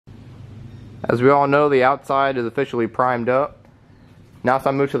As we all know, the outside is officially primed up. Now it's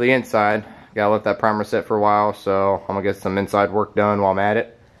time to move to the inside. Gotta let that primer sit for a while, so I'm gonna get some inside work done while I'm at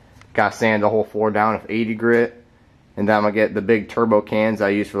it. Gotta sand the whole floor down with 80 grit. And then I'm gonna get the big turbo cans I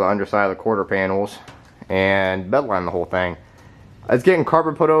use for the underside of the quarter panels and bedline the whole thing. It's getting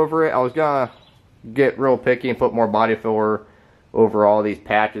carpet put over it. I was gonna get real picky and put more body filler over all these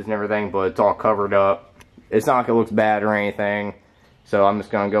patches and everything, but it's all covered up. It's not like it looks bad or anything. So I'm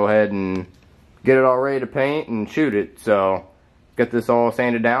just gonna go ahead and get it all ready to paint and shoot it. So get this all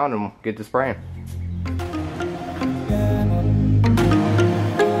sanded down and get to spraying.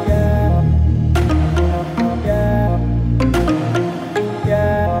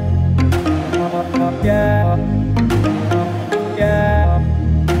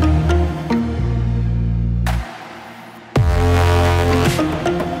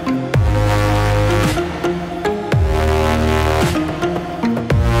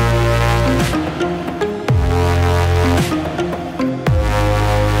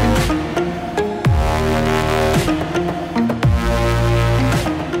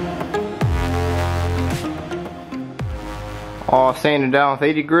 All sanded down with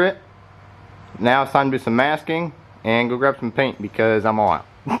 80 grit. Now it's time to do some masking and go grab some paint because I'm all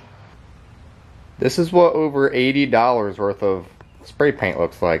out. This is what over $80 worth of spray paint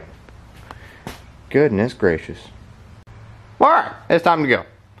looks like. Goodness gracious. Alright, it's time to go.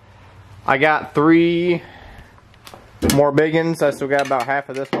 I got 3 more big ones. I still got about half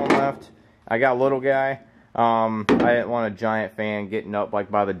of this one left. I got a little guy. I didn't want a giant fan getting up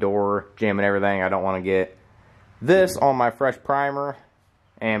like by the door, jamming everything. I don't want to get this on my fresh primer,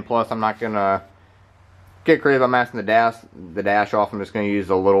 and plus I'm not gonna get crazy about masking the dash off. I'm just gonna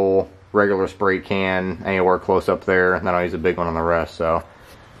use a little regular spray can anywhere close up there, and then I'll use a big one on the rest. So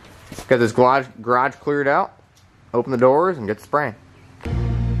get this garage cleared out, open the doors, and get to spraying.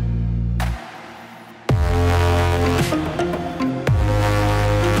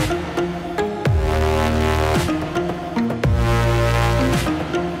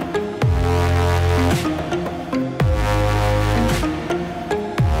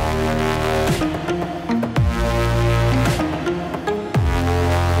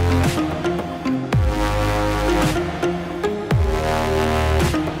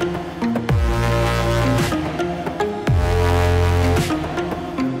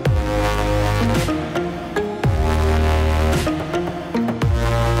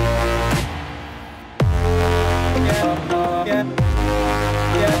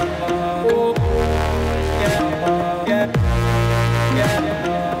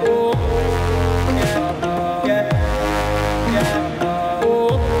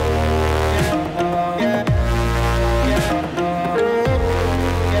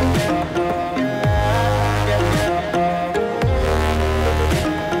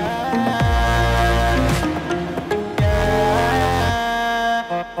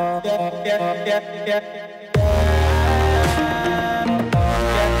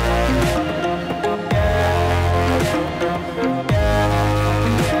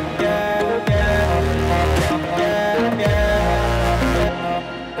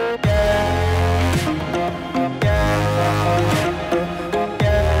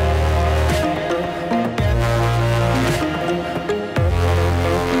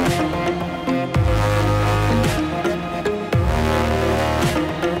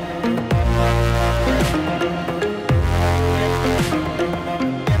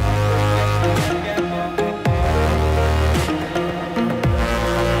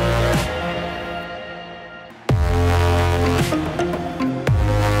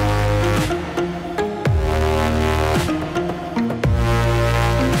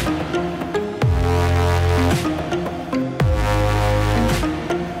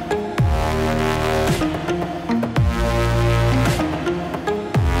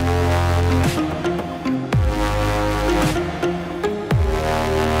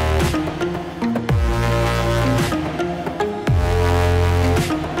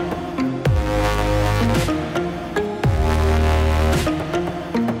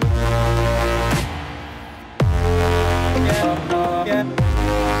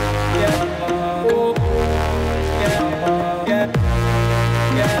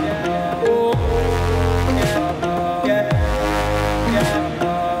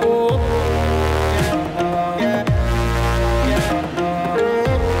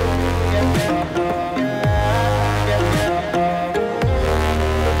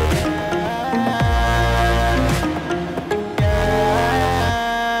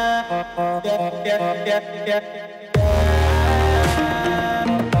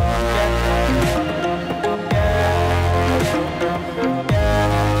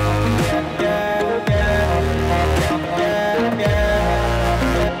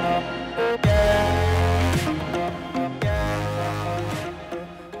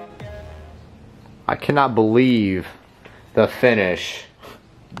 cannot believe the finish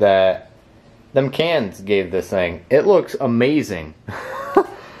that them cans gave this thing. It looks amazing.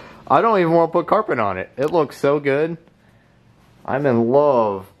 I don't even want to put carpet on it. It looks so good. I'm in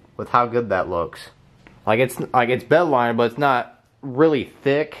love with how good that looks. Like it's bed liner, but it's not really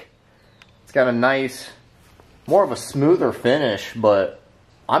thick. It's got a nice, more of a smoother finish, but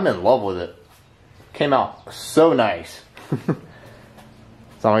I'm in love with it. Came out so nice.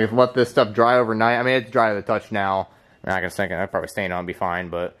 So I'm gonna let this stuff dry overnight. I mean, it's dry to the touch now. I'm not gonna sink it. I'll probably stain it on, be fine.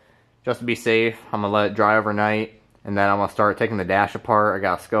 But just to be safe, I'm gonna let it dry overnight, and then I'm gonna start taking the dash apart. I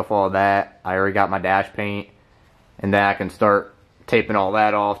gotta scuff all of that. I already got my dash paint, and then I can start taping all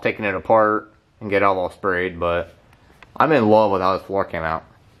that off, taking it apart, and get it all sprayed. But I'm in love with how this floor came out.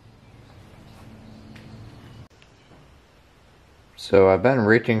 So I've been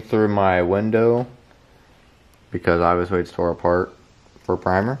reaching through my window because obviously it's tore apart for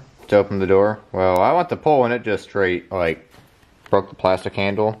primer to open the door. Well, I went to pull and it just straight like broke the plastic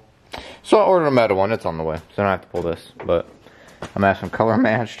handle. So I ordered a metal one. It's on the way, so I don't have to pull this. But I'm asking color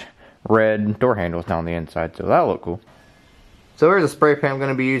matched red door handles down the inside, so that'll look cool. So here's a spray paint I'm going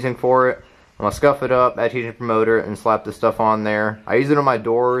to be using for it. I'm going to scuff it up, adhesion promoter, and slap this stuff on there. I use it on my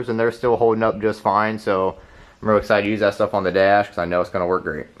doors and they're still holding up just fine, so I'm really excited to use that stuff on the dash because I know it's going to work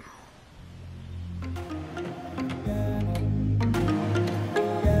great.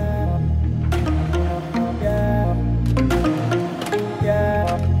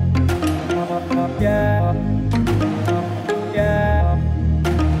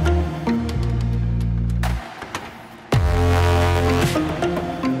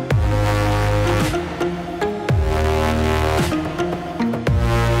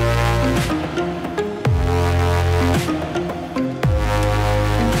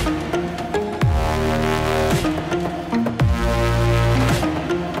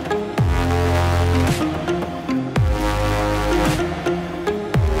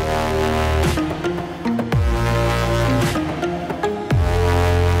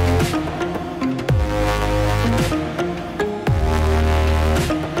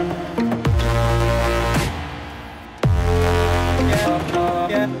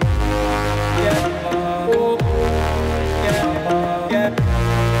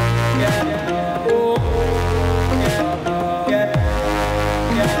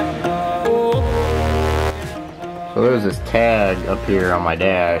 So there's this tag up here on my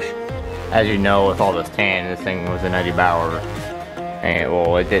dash. As you know, with all this tan, this thing was an Eddie Bauer. And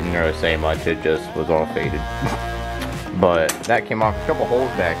well, it didn't really say much, it just was all faded. But that came off a couple holes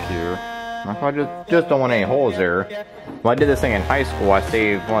back here. I just don't want any holes there. When I did this thing in high school, I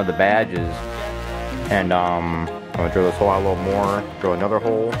saved one of the badges. And I'm gonna drill this hole out a little more, drill another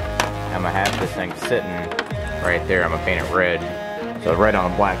hole. I'm gonna have this thing sitting right there. I'm gonna paint it red. So red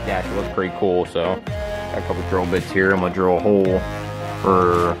on a black dash, it looks pretty cool. So got a couple drill bits here. I'm gonna drill a hole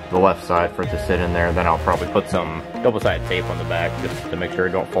for the left side for it to sit in there. Then I'll probably put some double-sided tape on the back just to make sure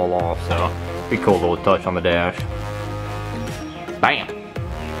it don't fall off. So be cool little touch on the dash. Bam!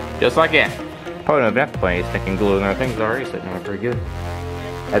 Just like that. Probably don't have to put any sticking glue in there. Things already sitting there pretty good.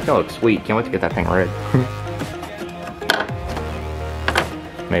 That's gonna look sweet. Can't wait to get that thing red.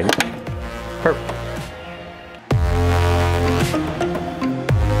 Maybe. Perfect.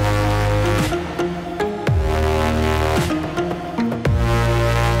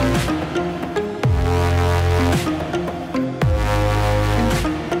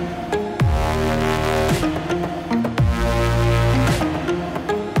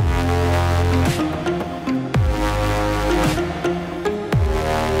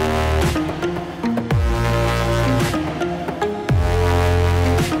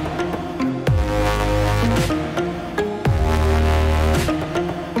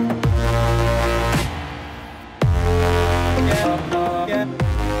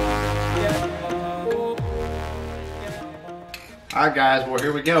 Alright guys, well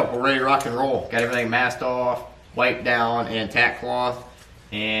here we go. We're ready to rock and roll. Got everything masked off, wiped down, and tack cloth.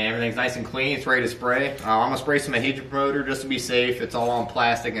 And everything's nice and clean. It's ready to spray. I'm going to spray some adhesion promoter just to be safe. It's all on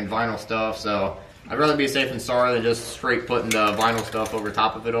plastic and vinyl stuff, so I'd rather be safe and sorry than just straight putting the vinyl stuff over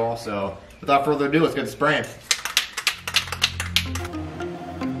top of it all. So without further ado, let's get to spraying.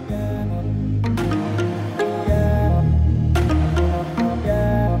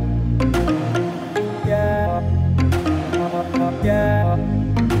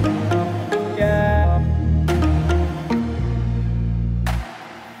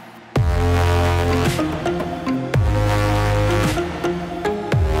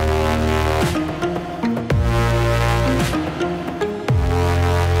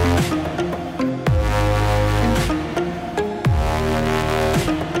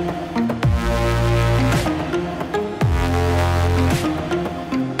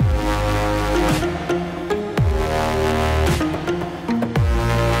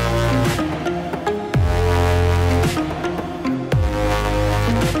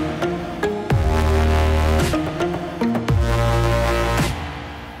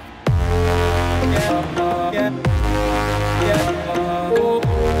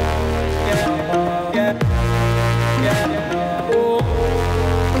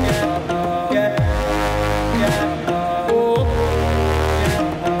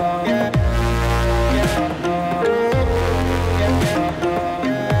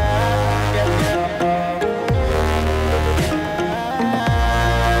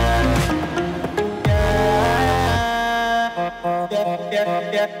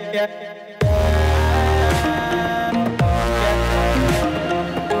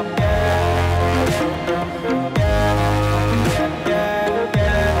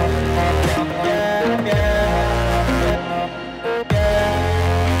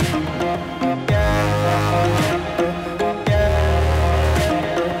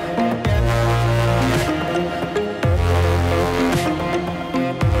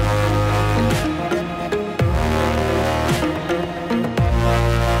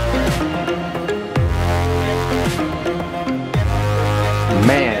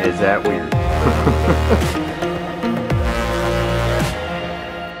 Man, is that weird.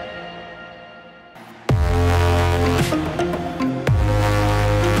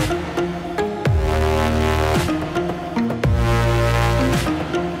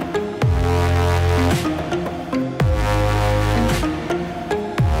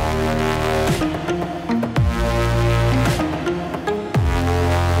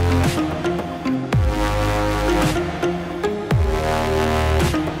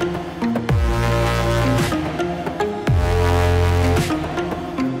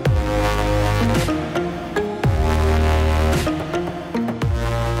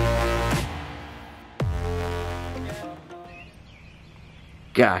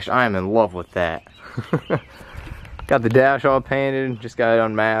 Gosh, I am in love with that. Got the dash all painted, just got it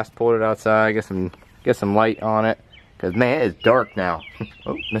unmasked, pulled it outside, get some light on it. Cause man, it is dark now.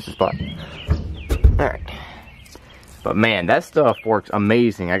 Oh, missed a spot. Alright. But man, that stuff works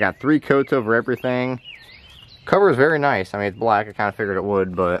amazing. I got 3 coats over everything. Cover is very nice. I mean, it's black, I kinda figured it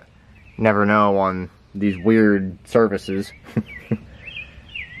would, but you never know on these weird surfaces.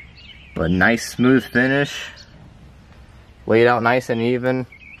 But nice smooth finish. Laid out nice and even.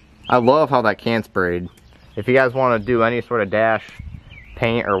 I love how that can sprayed. If you guys want to do any sort of dash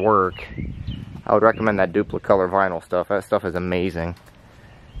paint or work, I would recommend that Duplicolor vinyl stuff. That stuff is amazing.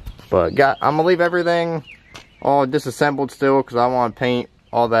 But I'm gonna leave everything all disassembled still because I want to paint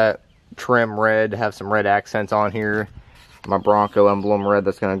all that trim red, have some red accents on here. My Bronco emblem red,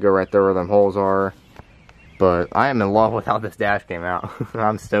 that's gonna go right there where them holes are. But I am in love with how this dash came out.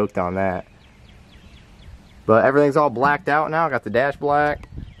 I'm stoked on that. But everything's all blacked out now. Got the dash black.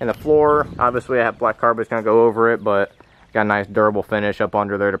 And the floor, obviously I have black carpet's gonna go over it, but got a nice durable finish up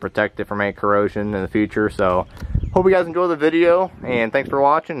under there to protect it from any corrosion in the future. So, hope you guys enjoy the video, and thanks for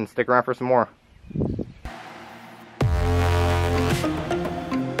watching, and stick around for some more.